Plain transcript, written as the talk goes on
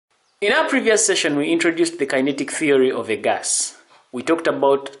In our previous session, we introduced the kinetic theory of a gas. We talked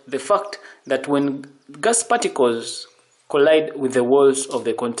about the fact that when gas particles collide with the walls of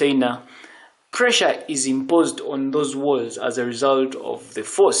the container, pressure is imposed on those walls as a result of the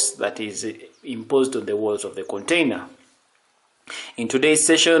force that is imposed on the walls of the container. In today's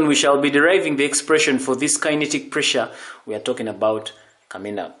session, we shall be deriving the expression for this kinetic pressure we are talking about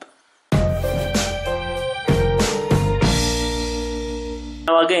coming up.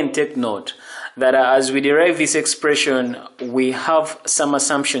 Now again, take note that as we derive this expression, we have some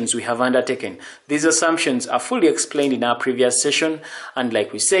assumptions we have undertaken. These assumptions are fully explained in our previous session, and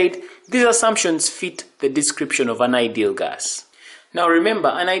like we said, these assumptions fit the description of an ideal gas. Now remember,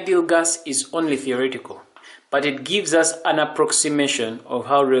 an ideal gas is only theoretical, but it gives us an approximation of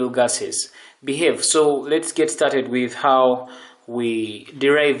how real gases behave. So let's get started with how we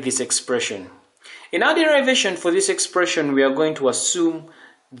derive this expression. In our derivation for this expression, we are going to assume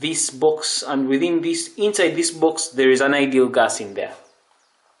this box, and inside this box there is an ideal gas in there.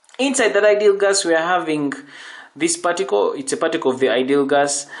 Inside that ideal gas we are having this particle. It's a particle of the ideal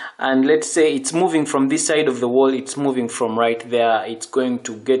gas, and let's say it's moving from this side of the wall. It's moving from right there. It's going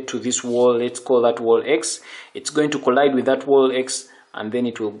to get to this wall. Let's call that wall X. It's going to collide with that wall X, and then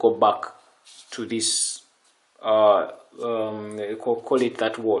it will go back to this call it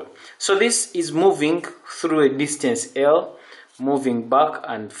that wall. So this is moving through a distance L, moving back,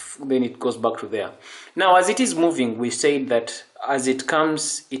 and then it goes back to there. Now as it is moving, we say that as it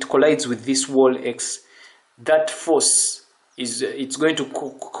comes, it collides with this wall X. That force it's going to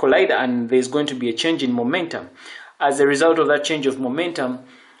collide, and there's going to be a change in momentum. As a result of that change of momentum,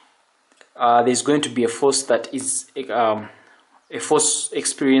 there's going to be a force that is a force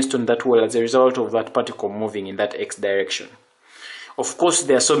experienced on that wall as a result of that particle moving in that X direction. Of course,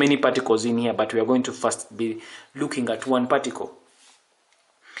 there are so many particles in here, but we are going to first be looking at one particle.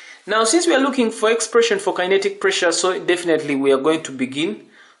 Now, since we are looking for expression for kinetic pressure, so definitely we are going to begin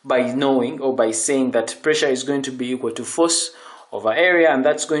by knowing, or by saying, that pressure is going to be equal to force over area, and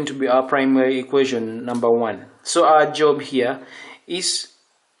that's going to be our primary equation number one. So our job here is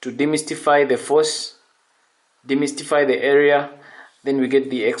to demystify the force, demystify the area, then we get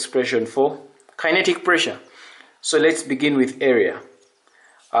the expression for kinetic pressure. So let's begin with area.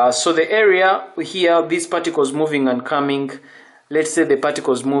 So the area here, these particles moving and coming, let's say the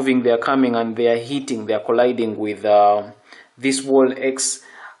particles moving, they are coming and they are hitting, they are colliding with this wall X.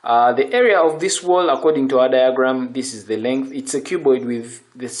 The area of this wall, according to our diagram, this is the length. It's a cuboid with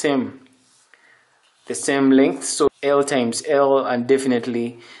the same length, so L times L, and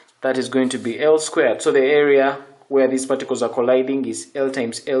definitely that is going to be L squared. So the area where these particles are colliding is L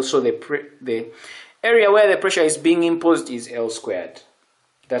times L, so the area where the pressure is being imposed is L squared.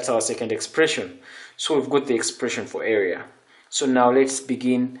 That's our second expression. So we've got the expression for area. So now let's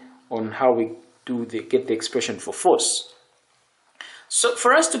begin on how we get the expression for force. So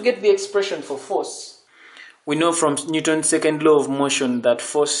for us to get the expression for force, we know from Newton's second law of motion that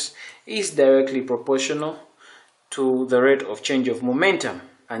force is directly proportional to the rate of change of momentum.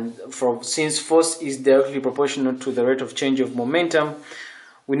 And since force is directly proportional to the rate of change of momentum,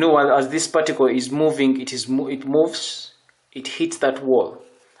 we know as this particle is moving, it moves, it hits that wall,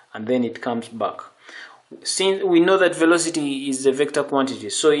 and then it comes back. Since we know that velocity is a vector quantity,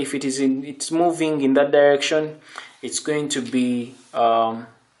 so if it's moving in that direction, it's going to be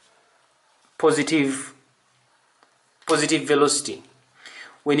positive velocity.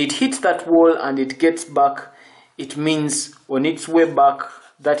 When it hits that wall and it gets back, it means on its way back,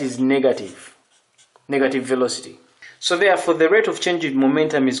 that is negative velocity. So therefore, the rate of change in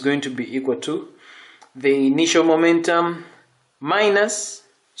momentum is going to be equal to the initial momentum minus,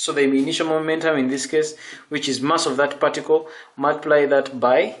 so the initial momentum in this case, which is mass of that particle, multiply that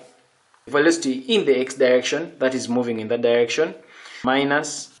by velocity in the X direction, that is moving in that direction,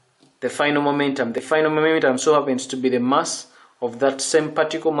 minus the final momentum. The final momentum so happens to be the mass of that same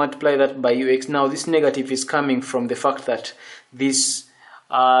particle, multiply that by ux. Now this negative is coming from the fact that this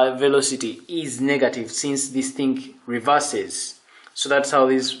velocity is negative, since this thing reverses. So that's how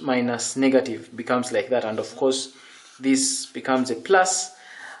this minus negative becomes like that, and of course this becomes a plus,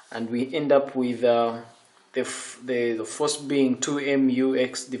 and we end up with the force being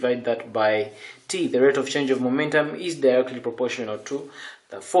 2mux, divide that by t. The rate of change of momentum is directly proportional to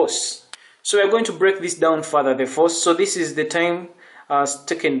the force. So we are going to break this down further, the force. So this is the time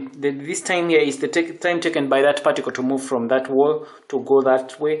taken, this time here is the time taken by that particle to move from that wall to go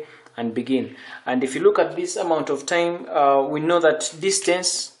that way and begin. And if you look at this amount of time, we know that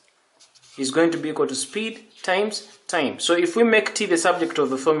distance is going to be equal to speed, times time. So if we make t the subject of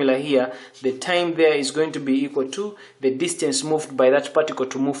the formula here, the time there is going to be equal to the distance moved by that particle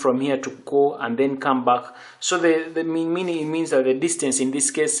to move from here to go and then come back. So the meaning means that the distance in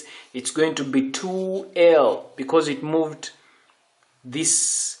this case, it's going to be 2L, because it moved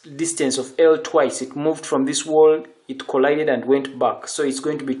this distance of L twice. It moved from this wall, it collided and went back. So it's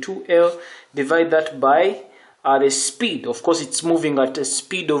going to be 2L, divide that by the speed. Of course, it's moving at a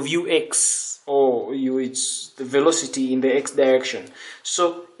speed of ux, or it's the velocity in the x direction.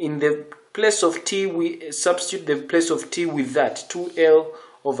 So in the place of t, we substitute the place of t with that 2L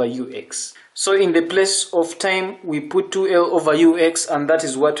over ux. So in the place of time, we put 2L over ux, and that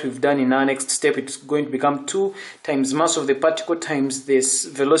is what we've done in our next step. It's going to become 2 times mass of the particle times this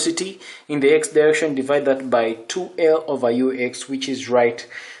velocity in the x direction, divide that by 2L over ux, which is right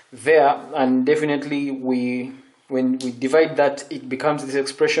there. And definitely when we divide that, it becomes this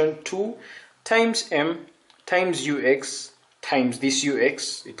expression 2 times m times ux times this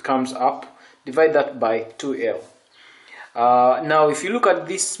ux, it comes up, divide that by 2L. Now if you look at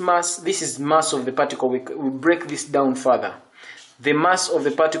this mass, this is mass of the particle. We break this down further. The mass of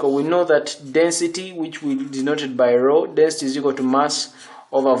the particle, we know that density, which we denoted by rho, density is equal to mass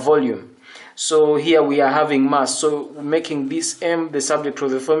over volume. So here we are having mass, so making this m the subject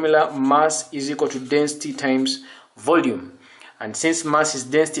of the formula, mass is equal to density times volume. And since mass is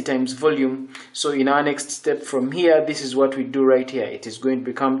density times volume, so in our next step from here, this is what we do right here. It is going to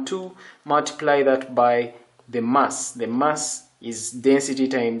become 2, multiply that by the mass. The mass is density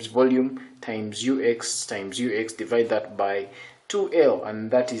times volume times ux, divide that by 2L,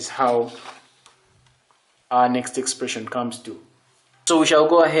 and that is how our next expression comes to. So we shall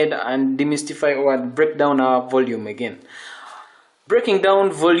go ahead and demystify or break down our volume again. Breaking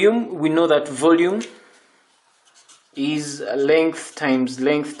down volume, we know that volume is length times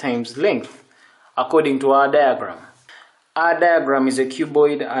length times length, according to our diagram. Our diagram is a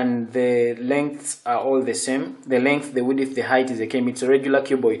cuboid and the lengths are all the same. The length, the width, the height is the same. It's a regular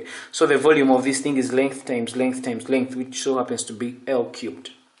cuboid. So the volume of this thing is length times length times length, which so happens to be L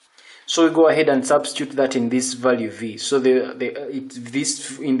cubed. So we go ahead and substitute that in this value V. So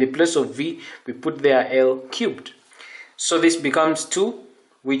this in the place of V, we put there L cubed. So this becomes 2,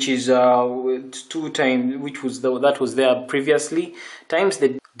 which is 2 times, that was there previously, times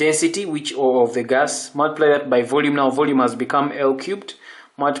the density of the gas, multiply that by volume. Now volume has become L cubed,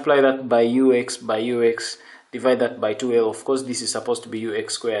 multiply that by ux, divide that by 2L. Of course, this is supposed to be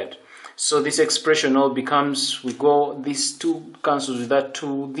ux squared. So this expression all becomes, this 2 cancels with that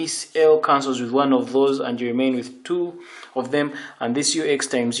 2, this L cancels with one of those, and you remain with 2 of them, and this ux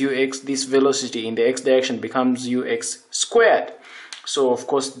times ux, this velocity in the x direction becomes ux squared. So of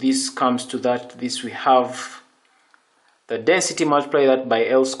course this comes to that, this we have the density, multiply that by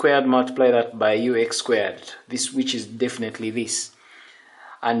L squared, multiply that by ux squared, this, which is definitely this.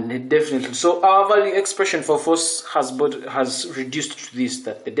 And definitely, so our value expression for force has reduced to this,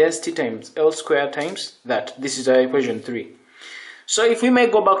 that the density times L squared times that. This is our equation 3. So if we may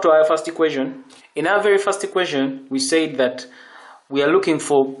go back to our first equation, in our very first equation we said that we are looking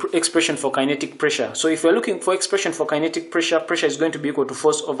for expression for kinetic pressure. So if we're looking for expression for kinetic pressure, pressure is going to be equal to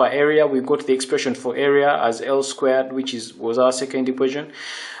force over area. We got the expression for area as L squared, which was our second equation.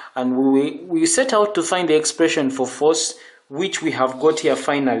 And we set out to find the expression for force, which we have got here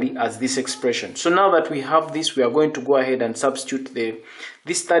finally as this expression. So now that we have this, we are going to go ahead and substitute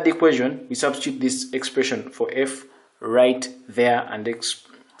this third equation. We substitute this expression for F right there and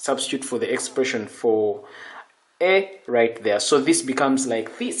substitute for the expression for A right there. So this becomes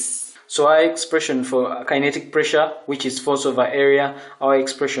like this. So our expression for kinetic pressure, which is force over area, our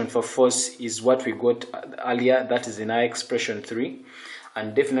expression for force is what we got earlier, that is in our expression 3.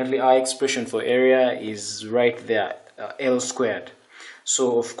 And definitely our expression for area is right there, L squared.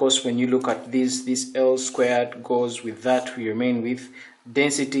 So of course when you look at this L squared goes with that, we remain with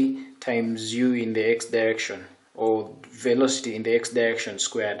density times u in the x direction, or velocity in the x direction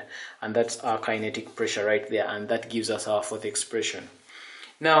squared, and that's our kinetic pressure right there, and that gives us our fourth expression.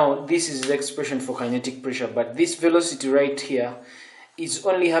 Now this is the expression for kinetic pressure, but this velocity right here is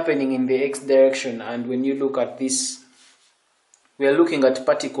only happening in the x direction, and when you look at this, we are looking at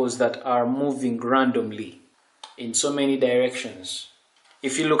particles that are moving randomly in so many directions.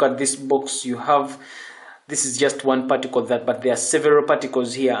 If you look at this box, you have, this is just one particle but there are several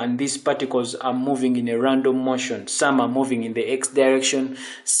particles here, and these particles are moving in a random motion. Some are moving in the x direction,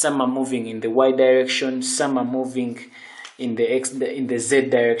 some are moving in the y direction, some are moving in the z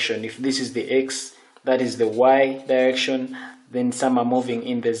direction. If this is the x, that is the y direction, then some are moving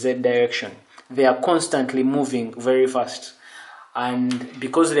in the z direction. They are constantly moving very fast, and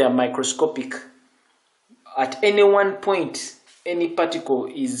because they are microscopic, at any one point, any particle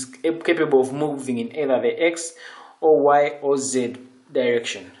is capable of moving in either the x or y or z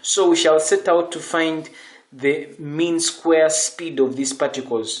direction. So we shall set out to find the mean square speed of these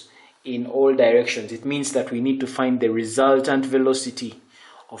particles in all directions. It means that we need to find the resultant velocity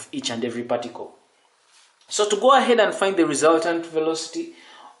of each and every particle. So to go ahead and find the resultant velocity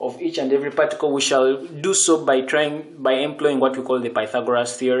of each and every particle, we shall do so by employing what we call the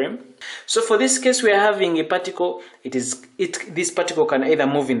Pythagoras Theorem. So for this case, we are having a particle. This particle can either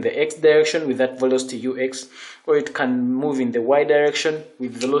move in the x direction with that velocity ux, or it can move in the y direction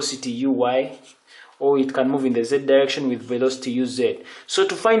with velocity uy, or it can move in the z direction with velocity uz. So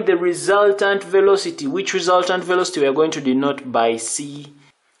to find the resultant velocity, which resultant velocity we are going to denote by c,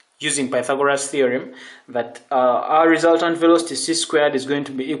 using Pythagoras theorem, that our resultant velocity c squared is going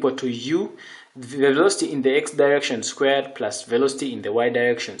to be equal to u, the velocity in the x direction squared plus velocity in the y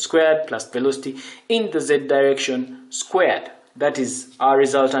direction squared plus velocity in the z direction squared. That is our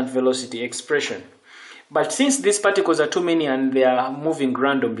resultant velocity expression. But since these particles are too many and they are moving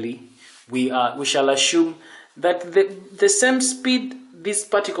randomly, we shall assume that the same speed this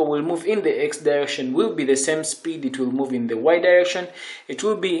particle will move in the x direction will be the same speed it will move in the y direction. It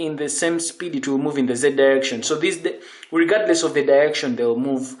will be in the same speed it will move in the z direction. So regardless of the direction they'll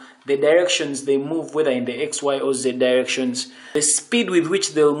move, the directions they move, whether in the x, y, or z directions, the speed with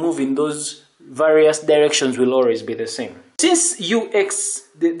which they'll move in those various directions will always be the same. Since ux,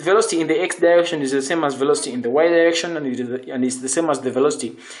 the velocity in the x direction is the same as velocity in the y direction, and is the same as the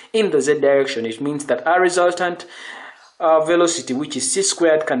velocity in the z direction, it means that our resultant velocity, which is c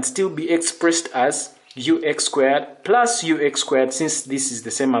squared, can still be expressed as ux squared plus ux squared, since this is the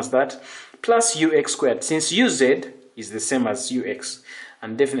same as that, plus ux squared, since uz is the same as ux.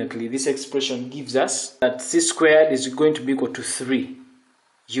 And definitely this expression gives us that c squared is going to be equal to 3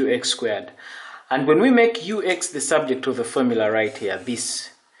 ux squared. And when we make ux the subject of the formula right here, this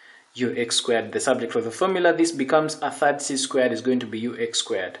ux squared, the subject of the formula, this becomes a third c squared is going to be ux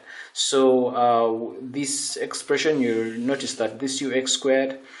squared. So this expression, you'll notice that this ux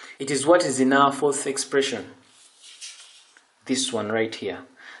squared, it is what is in our fourth expression, this one right here.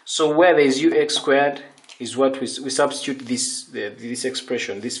 So where there is ux squared is what we substitute this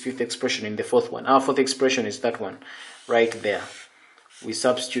expression, this fifth expression, in the fourth one. Our fourth expression is that one right there. We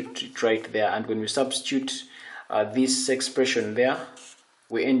substitute it right there, and when we substitute this expression there,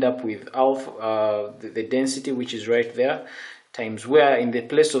 we end up with the density, which is right there, times where in the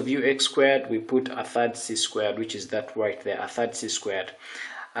place of ux squared we put a third c squared, which is that right there, a third c squared.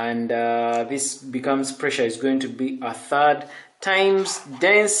 And this becomes, pressure is going to be a third times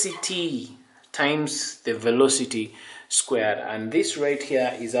density times the velocity squared. And this right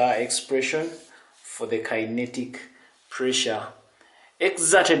here is our expression for the kinetic pressure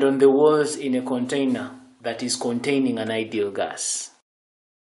exerted on the walls in a container that is containing an ideal gas.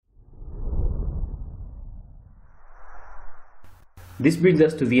 This brings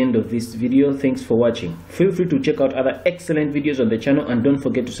us to the end of this video. Thanks for watching. Feel free to check out other excellent videos on the channel, and don't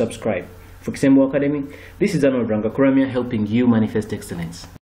forget to subscribe. For Kisembo Aacdemy, this is Arnold Rangakuramia, helping you manifest excellence.